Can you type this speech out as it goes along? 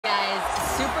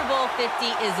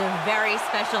50 is a very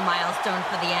special milestone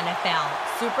for the NFL.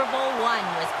 Super Bowl I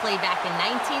was played back in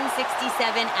 1967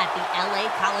 at the LA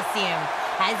Coliseum.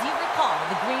 As you recall,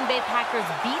 the Green Bay Packers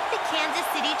beat the Kansas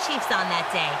City Chiefs on that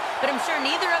day. But I'm sure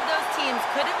neither of those teams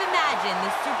could have imagined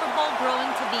the Super Bowl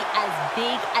growing to be as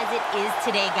big as it is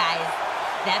today, guys.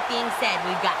 That being said,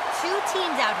 we've got two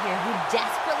teams out here who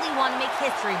desperately want to make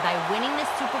history by winning the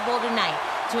Super Bowl tonight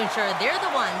to ensure they're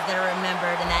the ones that are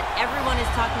remembered and that everyone is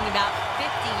talking about 50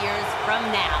 years from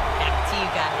now. Back to you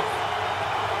guys.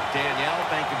 Danielle,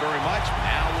 thank you very much.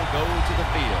 Now we'll go to the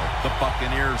field. The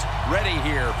Buccaneers ready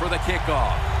here for the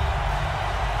kickoff.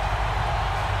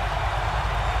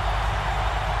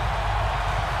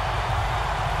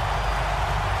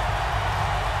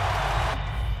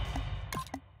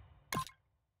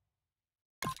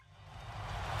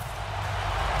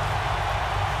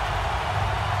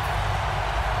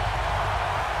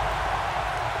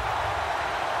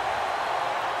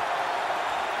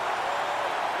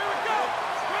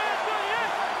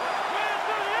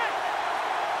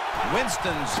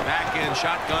 Winston's back in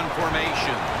shotgun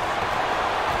formation.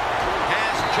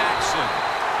 Has Jackson.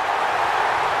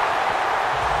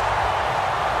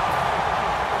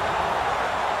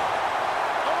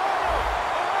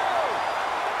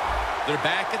 They're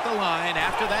back at the line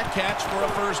after that catch for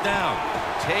a first down.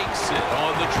 Takes it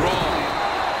on the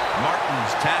draw.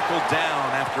 Martin's tackled down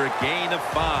after a gain of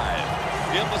 5.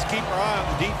 Yeah, let's keep our eye on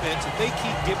the defense. If they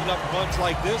keep giving up runs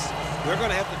like this, they're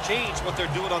going to have to change what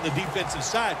they're doing on the defensive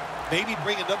side. Maybe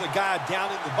bring another guy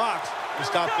down in the box to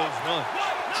stop those runs.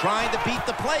 Trying to beat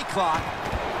the play clock.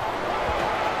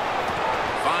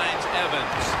 Finds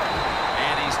Evans.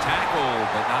 And he's tackled,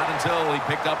 but not until he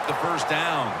picked up the first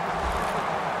down.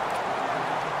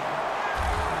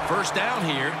 First down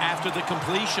here after the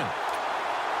completion.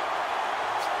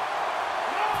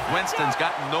 Winston's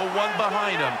got no one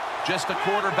behind him. Just a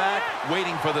quarterback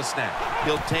waiting for the snap.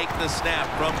 He'll take the snap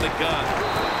from the gun.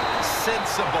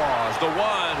 Sensabaugh is the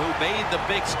one who made the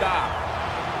big stop.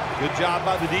 Good job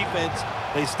by the defense.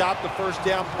 They stopped the first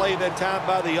down play that time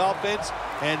by the offense,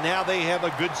 and now they have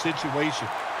a good situation.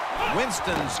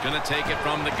 Winston's going to take it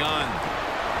from the gun.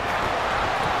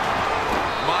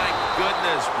 My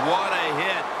goodness, what a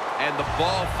hit. And the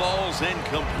ball falls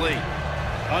incomplete.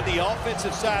 On the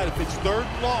offensive side, if it's third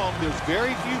and long, there's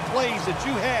very few plays that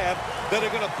you have that are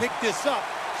going to pick this up.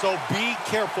 So be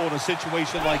careful in a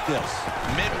situation like this.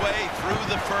 Midway through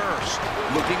the first.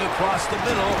 Looking across the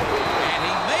middle. And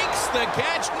he makes the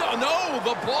catch. No,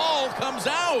 the ball comes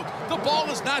out. The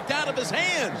ball is knocked out of his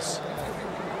hands.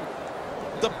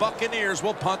 The Buccaneers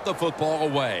will punt the football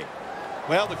away.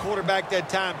 Well, the quarterback that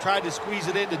time tried to squeeze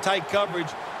it into tight coverage,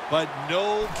 but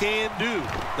no can do.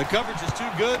 The coverage is too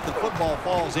good. The football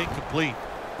falls incomplete.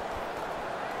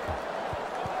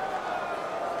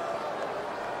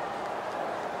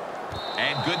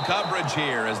 And good coverage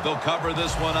here as they'll cover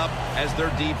this one up as their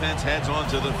defense heads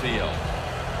onto the field.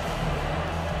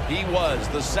 He was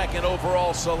the second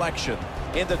overall selection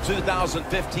in the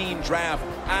 2015 draft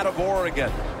out of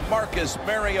Oregon.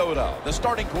 Mariota, the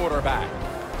starting quarterback.